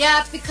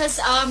 Yeah, because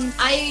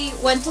I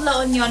went to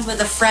La Union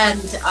with a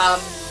friend,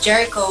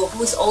 Jericho,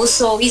 who's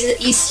also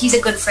he's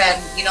a good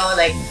friend.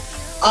 Like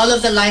all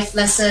of the life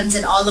lessons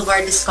and all of our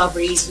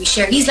discoveries we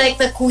share. He's like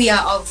the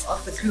kuya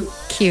of the group.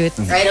 Cute.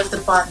 Right, of the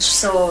bunch.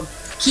 So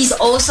he's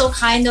also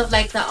kind of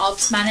like the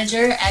ops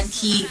manager, and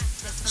he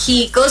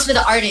goes with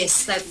the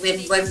artists, like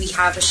when we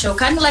have a show,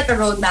 kind of like a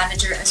road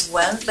manager as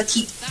well, but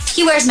he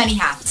wears many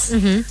hats.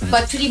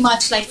 But pretty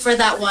much like for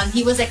that one,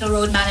 he was like a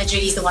road manager.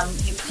 He's the one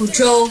who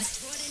drove,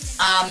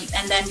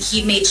 and then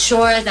he made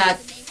sure that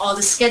all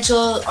the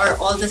schedule or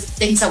all the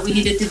things that we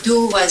needed to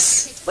do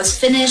was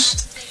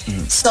finished.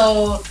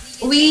 So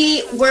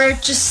we were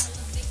just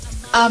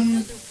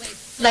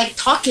like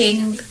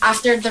talking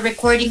after the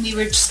recording. We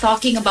were just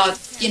talking about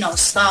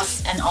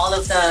stuff and all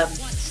of the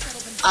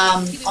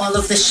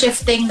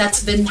shifting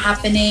that's been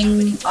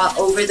happening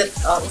over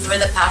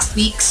the past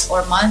weeks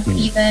or month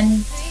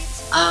even.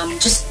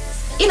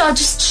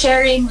 Just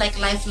sharing like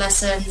life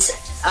lessons,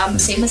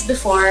 same as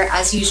before,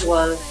 as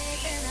usual.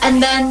 And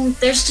then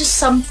there's just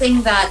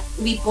something that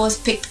we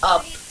both picked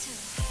up,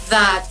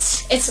 that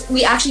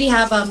we actually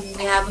have a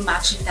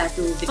matching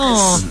tattoo,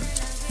 because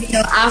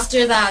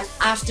after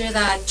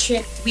that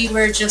trip, we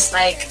were just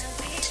like,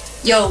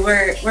 yo,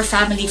 we're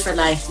family for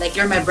life. Like,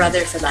 you're my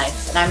brother for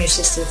life, and I'm your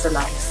sister for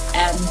life.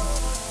 And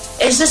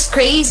it's just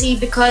crazy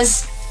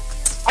because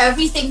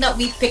everything that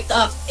we picked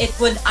up, it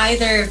would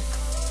either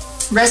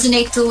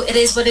resonate to it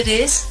is what it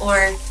is,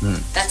 or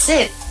that's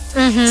it.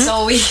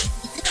 So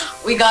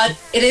we got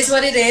it is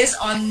what it is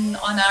on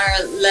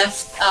our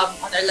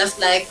left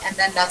leg, and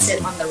then that's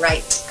it on the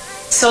right.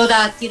 So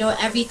that, you know,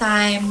 every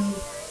time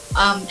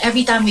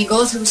we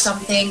go through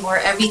something, or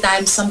every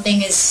time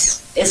something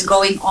is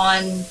going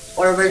on,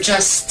 or we're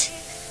just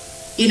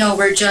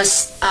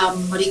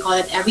what do you call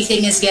it?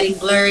 Everything is getting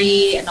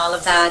blurry and all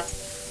of that.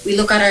 We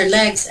look at our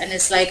legs, and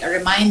it's like a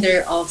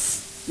reminder of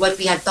what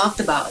we had talked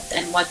about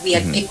and what we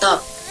had picked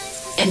up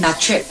in that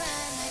trip.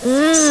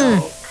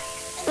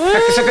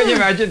 So can you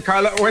imagine,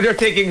 Carla, when they're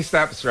taking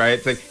steps, right?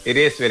 It's like, it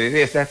is what it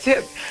is, that's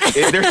it.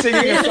 They're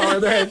singing a song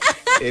with their head.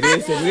 It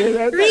is what it is,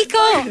 that's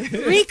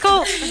it.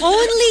 Rico,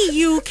 only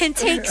you can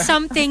take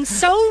something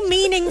so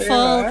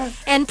meaningful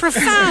and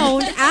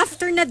profound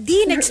after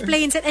Nadine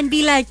explains it and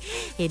be like,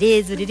 it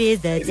is what it is,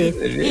 that's it.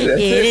 It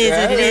is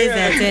what it is,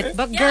 that's it.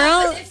 But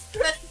girl...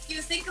 But if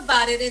you think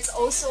about it, it's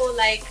also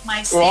like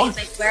my state,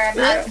 like where I'm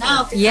at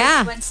now.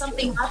 Because when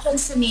something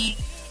happens to me,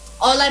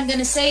 all I'm going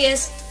to say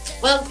is,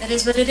 well, it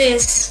is what it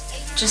is.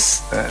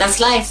 Just, that's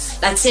life.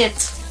 That's it.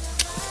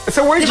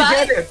 So where'd you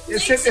get it?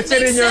 It's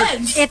in your...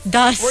 It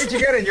does. Where'd you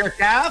get it? In your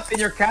calf? In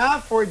your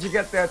calf? Where'd you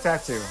get that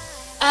tattoo?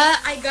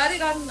 I got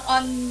it on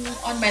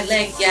my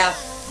leg, yeah.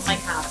 My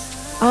calf.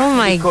 Oh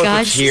my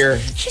gosh.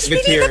 She's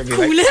really the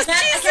coolest.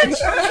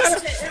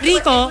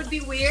 Rico. It would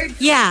be weird.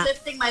 Yeah.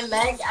 Lifting my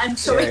leg and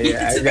showing it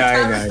to the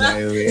camera.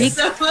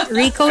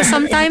 Rico,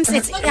 sometimes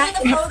it's... Look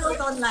at the photos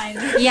online.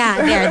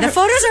 Yeah, there. The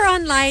photos are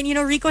online. You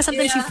know, Rico,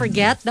 sometimes you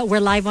forget that we're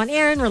live on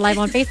air and we're live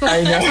on Facebook.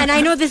 And I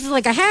know this is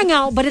like a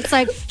hangout, but it's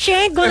like, she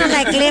ain't gonna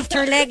like lift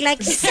her leg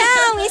like, so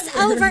it's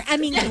over. I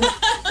mean,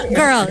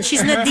 girl,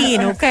 she's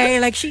Nadine, okay?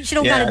 Like, she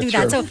don't gotta do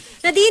that. So,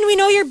 Nadine, we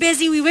know you're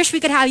busy. We wish we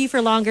could have you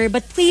for longer,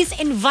 but please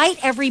invite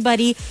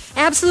everybody.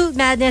 Absolute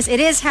Madness.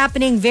 It is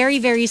happening very,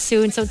 very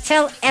soon. So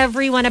tell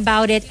everyone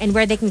about it and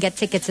where they can get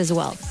tickets as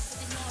well.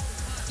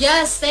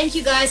 Yes, thank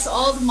you guys to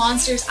all the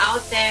monsters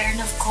out there,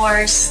 and of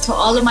course to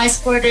all of my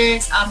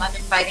supporters. I'm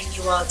inviting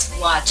you all to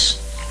watch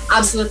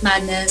Absolute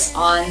Madness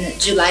on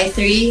July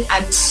 3.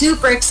 I'm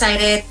super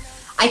excited.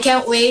 I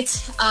can't wait.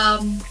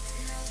 I've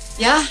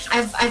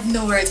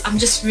no words. I'm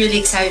just really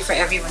excited for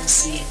everyone to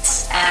see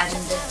it. And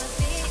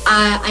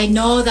I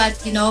know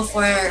that, you know,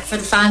 for the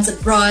fans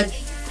abroad,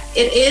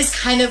 it is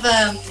kind of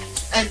a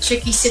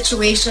tricky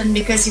situation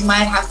because you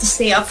might have to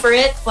stay up for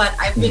it. But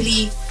I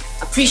really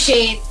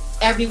appreciate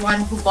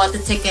everyone who bought the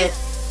ticket,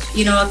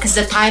 you know, because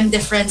the time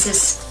difference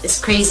is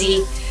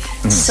crazy.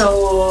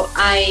 So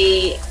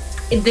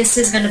this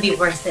is going to be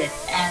worth it,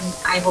 and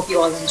I hope you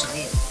all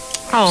enjoy it.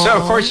 Aww. So,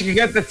 of course, you can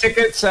get the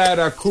tickets at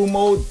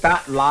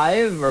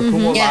Kumo.live or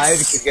Kumo Live.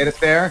 You can get it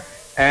there.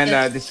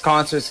 And this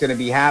concert is going to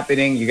be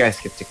happening. You guys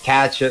get to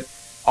catch it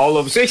all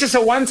over. So it's just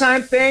a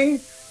one-time thing?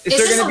 It's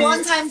just a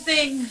one-time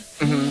thing.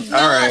 Mm-hmm.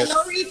 All right.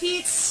 No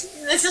repeats.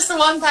 It's just a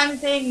one-time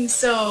thing.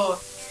 So,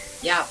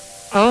 yeah.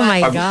 Oh,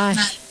 my gosh.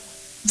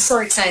 I'm so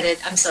excited.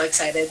 I'm so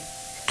excited.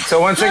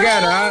 So once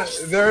again,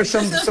 there are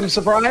some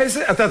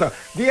surprises.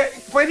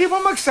 Pwede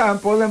mo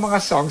mag-sample ng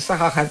mga songs na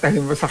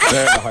kakantahin mo sa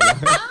kanila?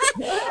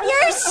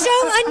 You're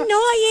so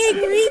annoying,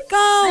 Rico.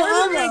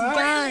 Oh my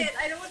God.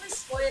 I don't want to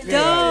spoil it.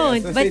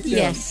 Don't. So but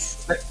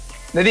yes.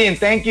 Nadine,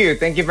 thank you.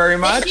 Thank you very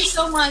much. Thank you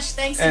so much.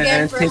 Thanks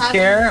again for take having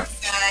care. me,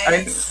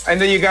 guys. I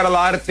know you got a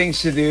lot of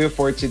things to do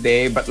for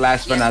today, but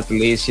last but not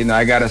least, you know,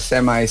 I got a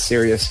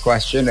semi-serious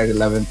question at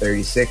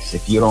 11:36.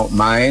 If you don't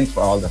mind,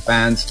 for all the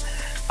fans,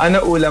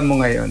 ano ulam mo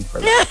ngayon for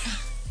lunch?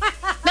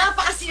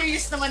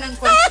 Napaka-serious naman ang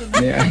question.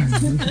 Yeah.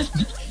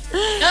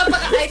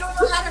 I don't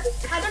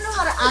know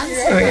how to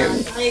answer that.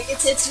 Like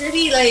it's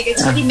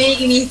really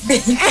making me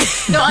think.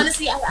 No,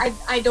 honestly,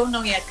 I don't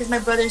know yet because my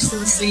brother's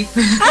still asleep.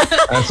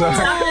 I'm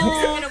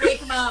gonna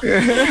wake him up.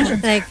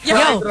 Like,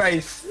 yo,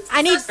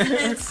 I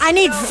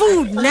need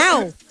food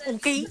now.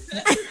 Okay,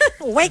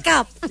 wake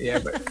up. Yeah,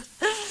 but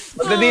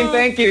Nadine,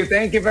 thank you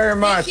very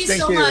much. Thank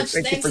you so much.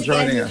 Thank you for Thanks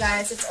joining again, us. you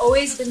guys. It's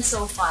always been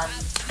so fun.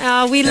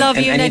 We love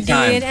you,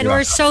 anytime. Nadine, and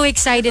we're so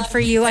excited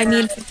for you. I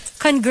mean,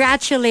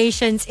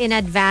 congratulations in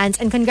advance,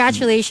 and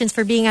congratulations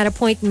for being at a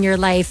point in your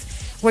life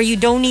where you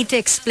don't need to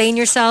explain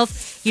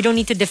yourself, you don't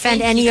need to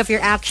defend any of your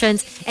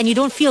actions, and you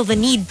don't feel the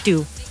need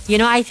to. You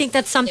know, I think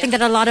that's something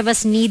that a lot of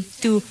us need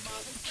to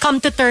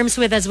come to terms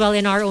with as well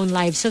in our own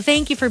lives. So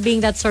thank you for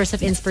being that source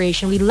of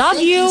inspiration. We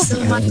love you.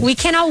 So much. We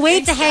cannot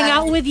wait to hang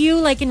out with you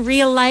like in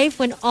real life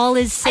when all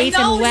is safe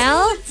and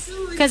well,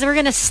 because we're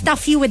going to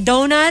stuff you with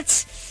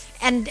donuts.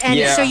 And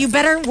so you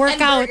better work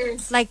out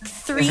like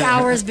 3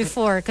 hours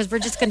before because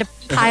we're just going to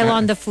pile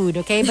on the food,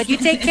 okay? But you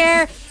take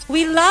care.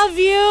 We love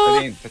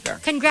you.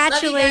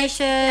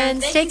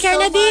 Congratulations. Love take care,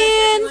 so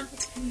Nadine.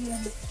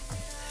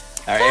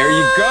 All right, there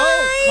you go.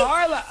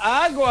 Carla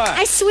Agua.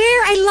 I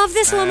swear, I love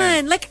this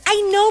woman. Like, I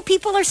know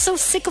people are so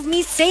sick of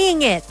me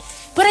saying it.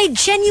 but I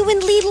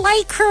genuinely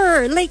like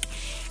her. Like,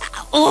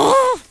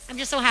 oh, I'm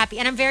just so happy.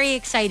 And I'm very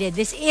excited.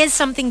 This is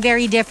something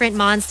very different,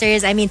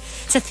 Monsters. I mean,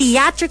 it's a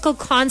theatrical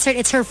concert.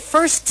 It's her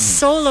first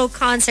solo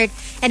concert,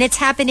 and it's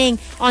happening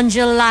on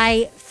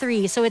July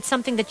 3. So it's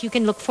something that you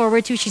can look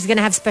forward to. She's going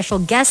to have special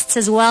guests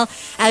as well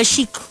as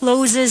she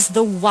closes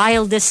the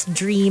Wildest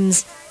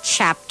Dreams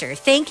chapter.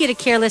 Thank you to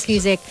Careless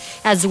Music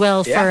as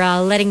well for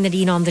letting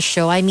Nadine on the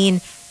show. I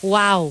mean,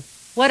 wow,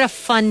 what a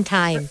fun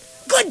time.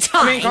 Good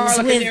times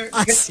Carla, with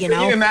us, you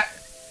know.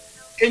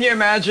 Can you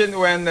imagine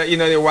when,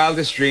 the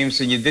Wildest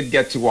Dreams, and you did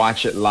get to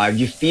watch it live,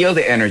 you feel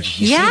the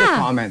energy. You see the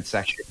comment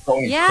section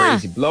going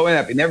crazy, blowing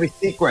up in every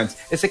sequence.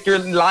 It's like you're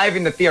live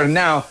in the theater.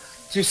 Now,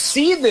 to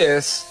see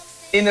this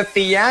in a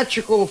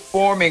theatrical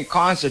form in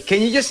concert,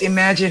 can you just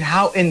imagine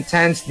how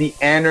intense the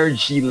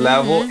energy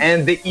level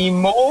and the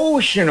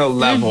emotional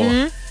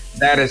level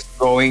that is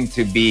going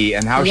to be,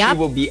 and how she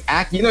will be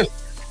acting?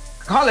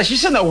 Carla,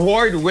 she's an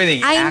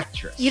award-winning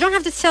actress. You don't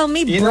have to tell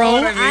me, you bro. Know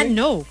what I mean? I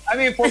know. I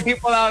mean, for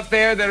people out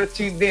there that are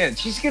tuned in,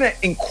 she's going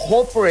to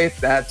incorporate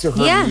that to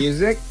her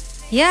music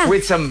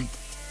with some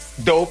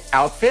dope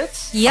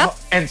outfits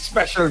and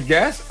special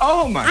guests.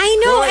 Oh, my God.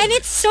 I know, and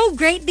it's so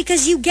great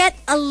because you get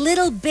a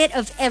little bit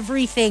of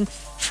everything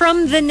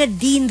from the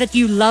Nadine that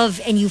you love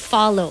and you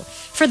follow.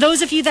 For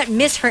those of you that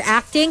miss her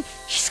acting,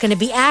 she's going to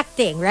be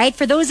acting, right?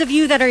 For those of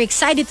you that are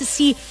excited to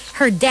see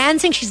her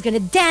dancing, she's going to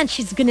dance,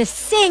 she's going to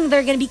sing. There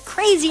are going to be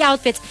crazy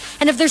outfits.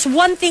 And if there's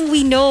one thing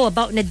we know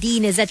about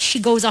Nadine is that she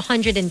goes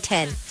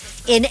 110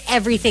 in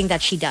everything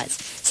that she does.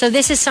 So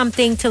this is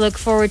something to look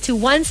forward to.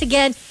 Once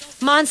again,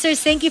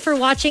 Monsters, thank you for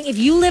watching. If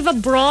you live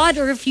abroad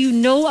or if you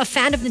know a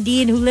fan of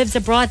Nadine who lives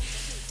abroad,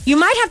 you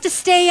might have to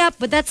stay up,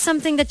 but that's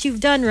something that you've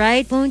done,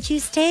 right? Won't you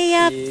stay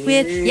up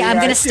with... Yeah, I'm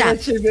going to stop.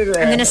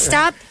 I'm going to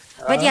stop.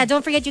 But yeah,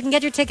 don't forget, you can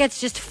get your tickets.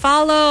 Just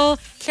follow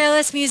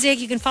Careless Music.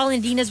 You can follow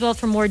Nadine as well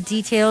for more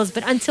details.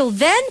 But until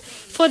then,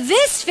 for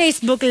this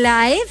Facebook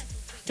Live,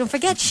 don't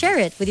forget, share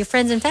it with your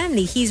friends and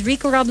family. He's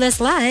Rico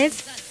Robles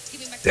Live.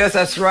 Yes,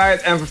 that's right.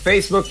 And for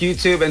Facebook,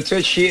 YouTube, and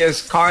Twitch, she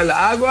is Carla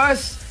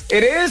Aguas.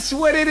 It is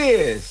what it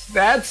is.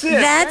 That's it.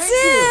 That's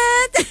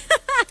it.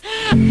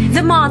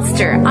 The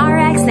Monster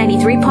RX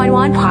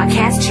 93.1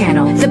 podcast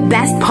channel. The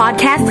best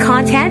podcast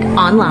content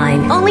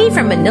online. Only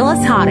from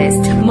Manila's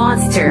hottest,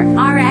 Monster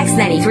RX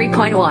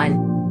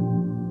 93.1.